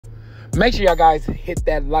Make sure y'all guys hit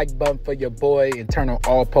that like button for your boy and turn on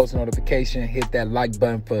all post notification. Hit that like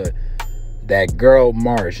button for that girl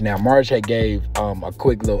MARSH. Now MARSH had gave a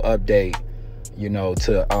quick little update, you know,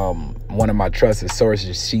 to one of my trusted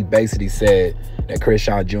sources. She basically said that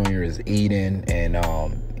Chrisean Jr. is eating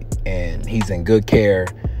and he's in good care,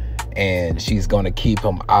 and she's gonna keep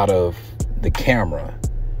him out of the camera,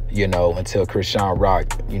 you know, until Chrisean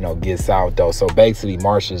Rock, you know, gets out though. So basically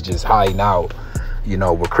MARSH is just hiding out, you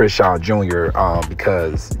know, with Chrisean Jr.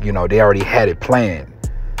 Because, you know, they already had it planned.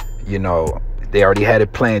 You know, they already had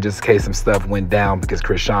it planned just in case some stuff went down, because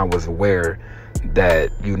Chrisean was aware that,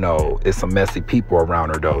 you know, it's some messy people around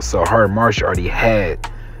her though. So her and MARSH already had,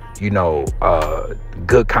 you know,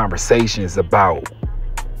 good conversations about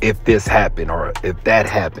if this happened or if that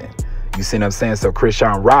happened. You see what I'm saying? So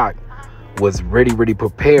Chrisean Rock was really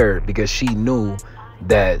prepared, because she knew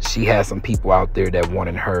that she had some people out there that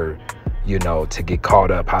wanted her, you know, to get caught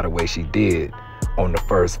up how the way she did on the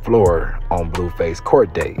first floor on Blueface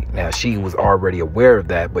court date. Now she was already aware of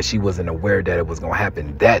that, but she wasn't aware that it was gonna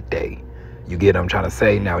happen that day. You get what I'm trying to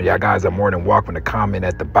say? Now y'all guys are more than welcome to comment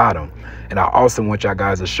at the bottom, and I also want y'all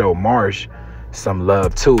guys to show MARSH some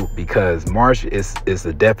love too, because MARSH is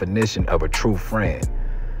the definition of a true friend.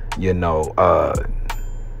 You know,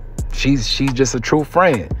 she's just a true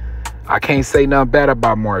friend. I can't say nothing bad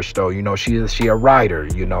about MARSH though. You know, she a writer,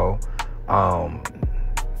 you know,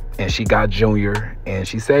 and she got Junior, and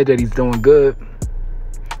she said that he's doing good,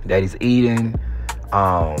 that he's eating,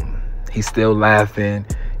 he's still laughing,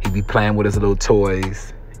 he be playing with his little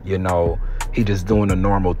toys, you know, he just doing the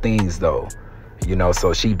normal things though. You know,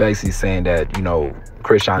 so she basically saying that, you know,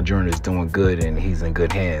 Chrisean Jr. is doing good and he's in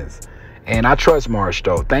good hands. And I trust MARSH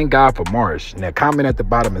though. Thank God for MARSH. Now comment at the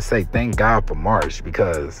bottom and say thank God for MARSH,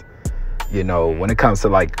 because, you know, when it comes to,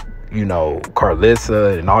 like, you know,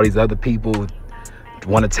 Carlissa and all these other people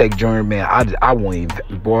want to take Junior, man, I won't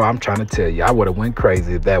even, boy, I'm trying to tell you, I would have went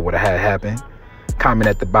crazy if that would have happened. Comment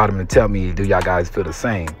at the bottom and tell me, do y'all guys feel the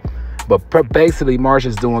same? But basically MARSH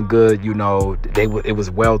is doing good. You know, it was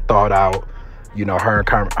well thought out. You know, her and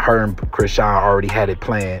Chrisean already had it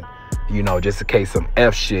planned, you know, just in case some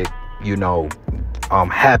F shit, you know,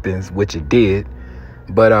 happens, which it did.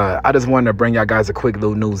 But I just wanted to bring y'all guys a quick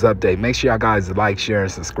little news update. Make sure y'all guys like, share,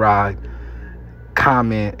 and subscribe,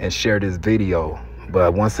 comment, and share this video.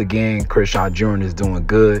 But once again, Chrisean Jr. is doing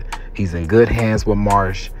good. He's in good hands with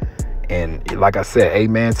MARSH. And like I said,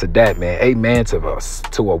 amen to that, man. Amen to us,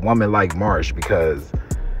 to a woman like MARSH, because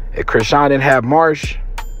if Chrisean didn't have MARSH,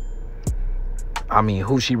 I mean,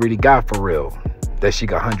 who she really got for real that she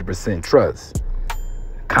got 100% trust?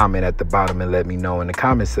 Comment at the bottom and let me know in the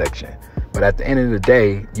comment section. But at the end of the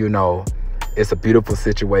day, you know, it's a beautiful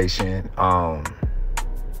situation.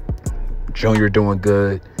 Junior doing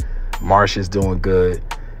good, MARSH is doing good,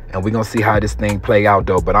 and we're gonna see how this thing play out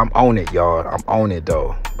though. But I'm on it, y'all. I'm on it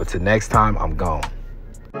though. But till next time, I'm gone.